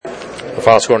The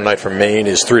final score tonight for Maine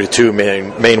is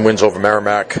 3-2. Maine wins over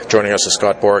Merrimack. Joining us is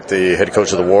Scott Borek, the head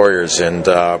coach of the Warriors. And,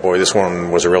 boy, this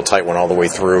one was a real tight one all the way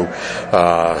through.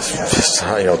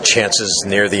 Chances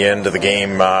near the end of the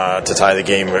game to tie the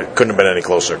game. It couldn't have been any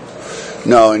closer.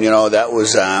 No, and, that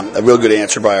was a real good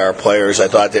answer by our players. I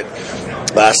thought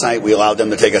that last night we allowed them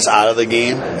to take us out of the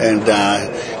game and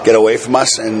get away from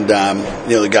us. And,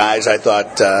 the guys, I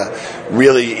thought,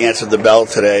 really answered the bell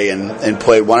today and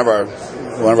played one of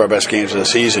our best games of the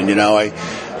season. I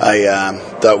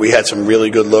thought we had some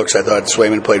really good looks. I thought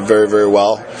Swayman played very, very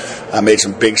well. Made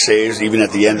some big saves even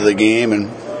at the end of the game, and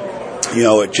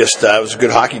it just was a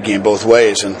good hockey game both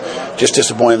ways, and just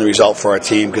disappointing the result for our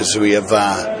team because we have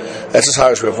that's as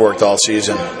hard as we've worked all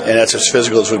season, and that's as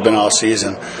physical as we've been all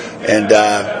season. And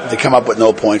to come up with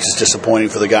no points is disappointing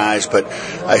for the guys. But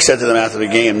I said to them after the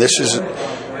game,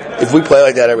 if we play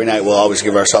like that every night, we'll always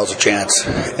give ourselves a chance.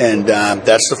 And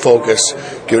that's the focus,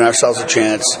 giving ourselves a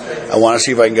chance. I want to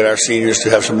see if I can get our seniors to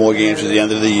have some more games at the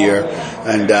end of the year.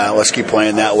 And let's keep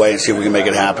playing that way and see if we can make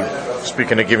it happen.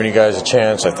 Speaking of giving you guys a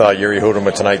chance, I thought Yuri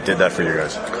Hudema tonight did that for you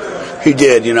guys. He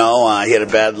did, he had a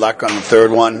bad luck on the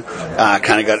third one,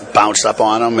 kind of got bounced up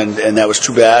on him, and that was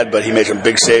too bad, but he made some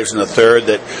big saves in the third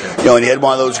that, and he had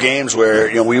one of those games where,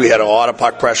 we had a lot of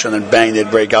puck pressure and then bang, they'd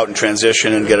break out in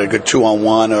transition and get a good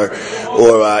 2-on-1 or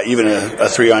even a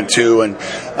 3-on-2,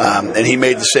 and he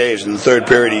made the saves. In the third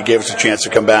period, he gave us a chance to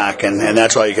come back, and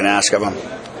that's all you can ask of him.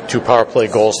 2 power play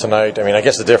goals tonight. I mean, I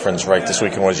guess the difference, right, this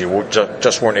weekend was you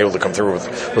just weren't able to come through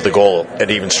with the goal at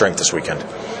even strength this weekend.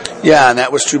 Yeah, and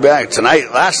that was too bad.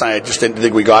 Last night, I just didn't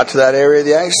think we got to that area of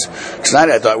the ice. Tonight,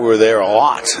 I thought we were there a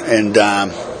lot, and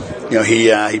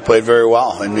he played very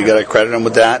well, and we got to credit him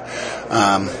with that.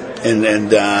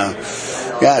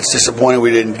 It's disappointing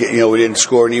we didn't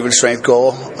score an even strength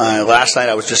goal. Last night,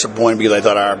 I was disappointed because I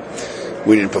thought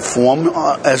we didn't perform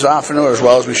as often or as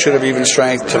well as we should have even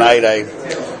strength. Tonight, I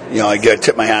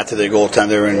tip my hat to the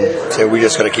goaltender and say we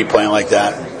just got to keep playing like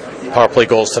that. Power play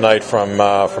goals tonight from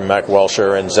Mac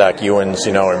Welsher and Zach Ewens.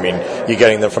 You're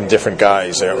getting them from different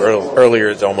guys. Earlier,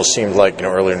 it almost seemed like,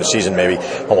 earlier in the season, maybe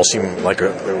almost seemed like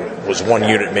it was one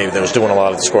unit maybe that was doing a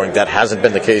lot of the scoring. That hasn't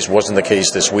been the case. Wasn't the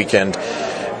case this weekend.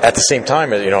 At the same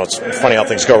time, it's funny how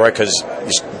things go, right? Because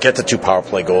you get the 2 power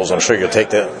play goals. I'm sure you'll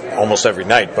take that almost every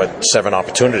night, but 7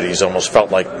 opportunities almost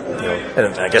felt like,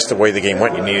 and I guess the way the game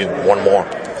went, you needed one more.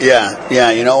 Yeah.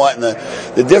 You know what? And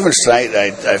the difference tonight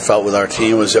I felt with our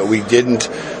team was that we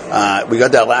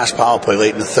got that last power play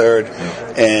late in the third,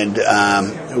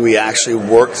 and we actually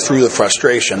worked through the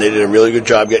frustration. They did a really good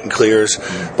job getting clears,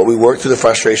 but we worked through the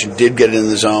frustration, did get it in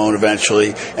the zone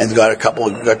eventually, and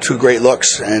got 2 great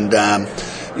looks, and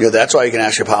that's all you can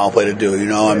ask your power play to do.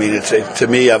 To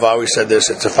me, I've always said this,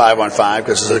 it's a 5-on-5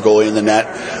 because there's a goalie in the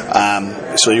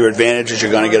net. So your advantage is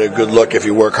you're going to get a good look if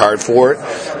you work hard for it,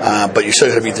 but you still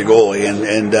got to beat the goalie.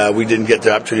 And we didn't get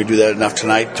the opportunity to do that enough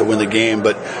tonight to win the game,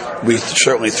 but we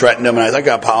certainly threatened them. And I think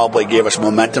our power play gave us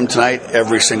momentum tonight,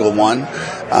 every single one.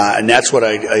 And that's what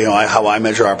how I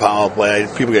measure our power play.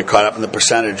 People get caught up in the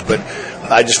percentage, but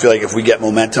I just feel like if we get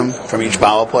momentum from each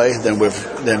power play, then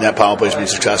that power play has been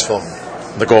successful.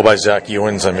 The goal by Zach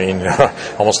Ewens,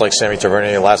 almost like Sammy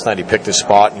Tavernier last night, he picked his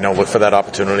spot, looked for that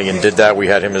opportunity and did that. We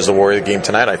had him as the warrior of the game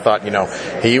tonight. I thought,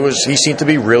 he seemed to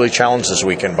be really challenged this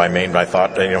weekend by Maine, but I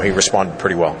thought, he responded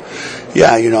pretty well.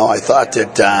 Yeah, I thought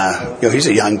that, he's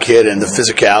a young kid, and the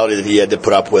physicality that he had to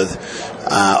put up with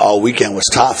all weekend was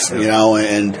tough,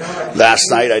 and last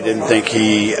night I didn't think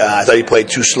I thought he played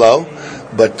too slow.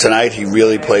 But tonight he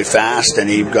really played fast, and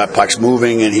he got pucks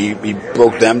moving, and he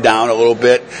broke them down a little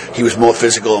bit. He was more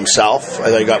physical himself.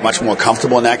 I thought he got much more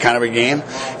comfortable in that kind of a game,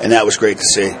 and that was great to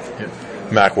see.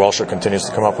 Mac Welsher continues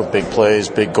to come up with big plays,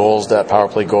 big goals. That power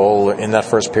play goal in that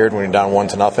first period when you're down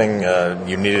 1-0,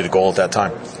 you needed a goal at that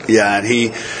time. Yeah, and he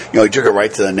took it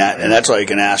right to the net, and that's all you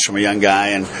can ask from a young guy.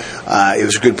 And it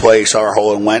was a good play. He saw our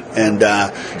hole and went, and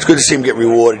it's good to see him get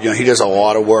rewarded. He does a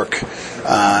lot of work.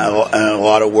 A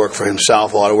lot of work for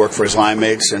himself, a lot of work for his line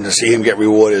mates, and to see him get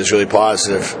rewarded is really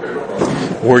positive.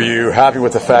 Were you happy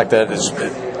with the fact that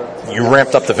you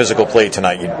ramped up the physical play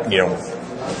tonight? You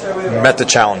met the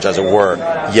challenge, as it were,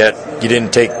 yet you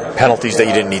didn't take penalties that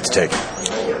you didn't need to take.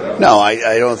 No,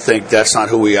 I don't think that's not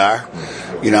who we are.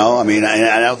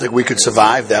 I don't think we could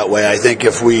survive that way. I think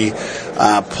if we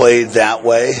played that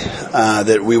way,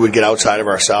 that we would get outside of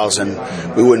ourselves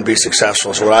and we wouldn't be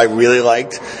successful. So what I really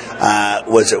liked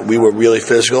was that we were really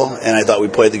physical, and I thought we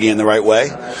played the game the right way.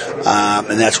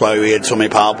 And that's why we had so many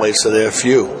power plays to their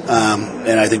few.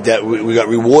 And I think that we got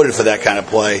rewarded for that kind of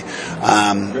play,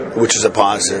 which is a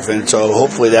positive. And so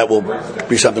hopefully that will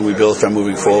be something we build from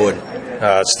moving forward.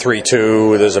 It's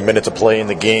 3-2. There's a minute to play in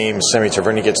the game. Sami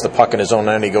Tavernier gets the puck in his own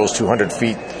end. He goes 200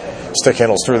 feet. Stick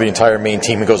handles through the entire main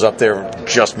team. He goes up there,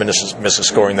 just misses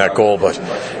scoring that goal. But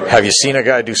have you seen a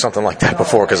guy do something like that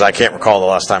before? Because I can't recall the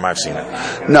last time I've seen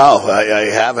it. No, I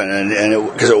haven't,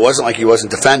 and because it wasn't like he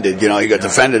wasn't defended. He got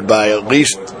defended by at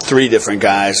least 3 different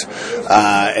guys,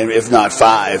 and if not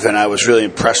 5. And I was really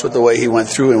impressed with the way he went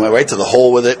through and went right to the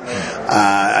hole with it.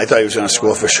 I thought he was going to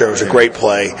score for sure. It was a great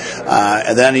play.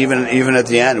 And then even at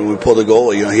the end when we pulled the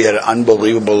goal, he had an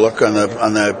unbelievable look on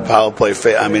the power play.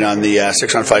 On the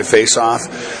 6-on-5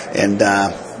 face-off, and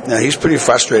he's pretty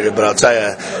frustrated. But I'll tell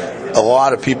you, a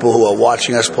lot of people who are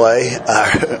watching us play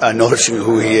are noticing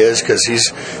who he is, because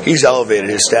he's elevated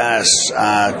his status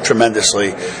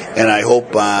tremendously, and I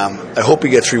hope he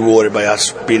gets rewarded by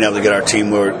us being able to get our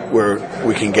team where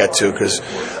we can get to, because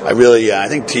I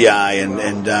think T.I.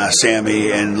 and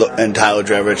Sammy and Tyler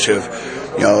Drevich have.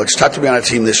 It's tough to be on a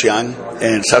team this young,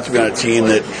 and it's tough to be on a team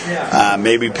that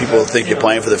maybe people think you're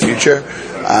playing for the future,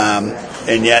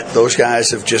 and yet those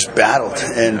guys have just battled,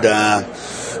 and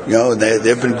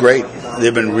they've been great.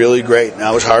 They've been really great. And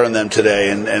I was hard on them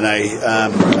today, and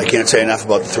I can't say enough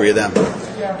about the 3 of them.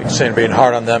 You're saying being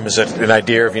hard on them, is it an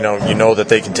idea of you know that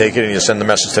they can take it, and you send the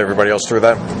message to everybody else through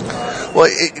that? Well,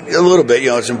 a little bit.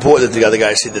 It's important that the other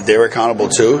guys see that they're accountable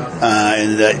too,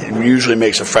 and that usually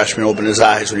makes a freshman open his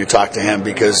eyes when you talk to him,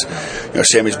 because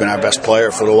Sammy's been our best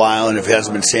player for a while, and if it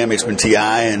hasn't been Sammy, it's been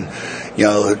T.I. and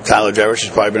Tyler Drevich has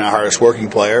probably been our hardest working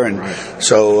player, and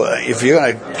so if you're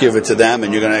going to give it to them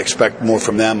and you're going to expect more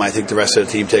from them, I think the rest of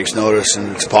the team takes notice,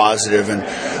 and it's positive. And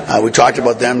we talked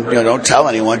about them. Don't tell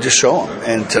anyone, just show them.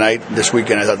 And this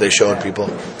weekend, I thought they showed people.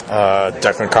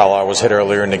 Declan Carlisle was hit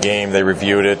earlier in the game. They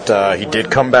reviewed it. He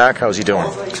did come back. How's he doing?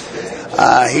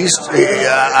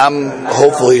 I'm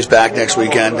hopeful he's back next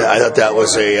weekend. I thought that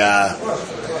was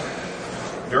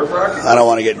I don't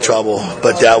want to get in trouble,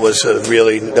 but that was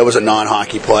a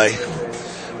non-hockey play.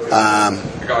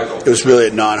 It was really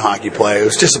a non-hockey play. It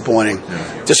was disappointing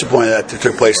that it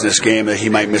took place in this game, that he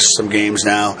might miss some games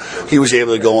now. He was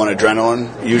able to go on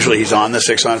adrenaline. Usually he's on the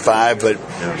 6-on-5, but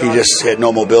he just had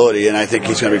no mobility, and I think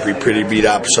he's going to be pretty beat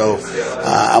up. So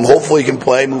I'm hopeful he can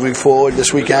play moving forward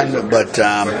this weekend, but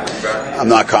I'm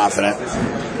not confident.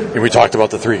 We talked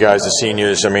about the 3 guys, the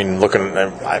seniors.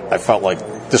 I felt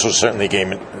like this was certainly a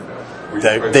game.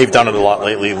 They've done it a lot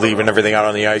lately, leaving everything out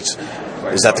on the ice.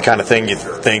 Is that the kind of thing you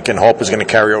think and hope is going to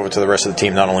carry over to the rest of the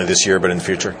team, not only this year but in the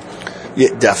future?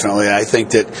 Yeah, definitely. I think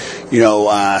that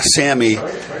Sammy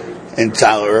and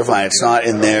Tyler Irvine,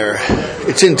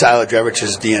 it's in Tyler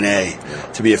Drevich's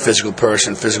DNA to be a physical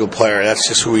person, physical player. That's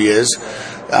just who he is.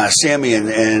 Sammy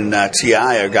and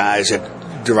T.I. are guys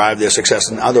that derive their success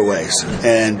in other ways,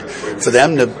 and for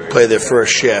them to play their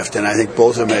first shift, and I think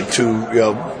both of them had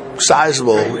 2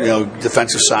 sizable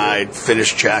defensive side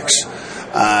finish checks.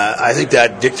 I think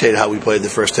that dictated how we played the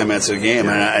first 10 minutes of the game,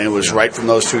 and it was right from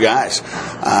those 2 guys.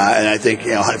 And I think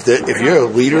if your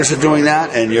leaders are doing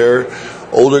that and your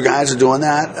older guys are doing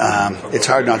that, it's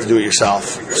hard not to do it yourself.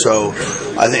 So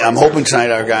I'm hoping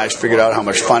tonight our guys figured out how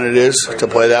much fun it is to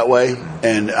play that way,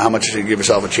 and how much to give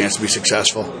yourself a chance to be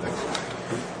successful.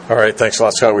 All right, thanks a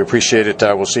lot, Scott. We appreciate it.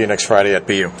 We'll see you next Friday at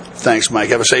BU. Thanks, Mike.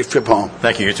 Have a safe trip home.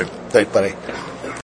 Thank you. You too. Thanks, buddy.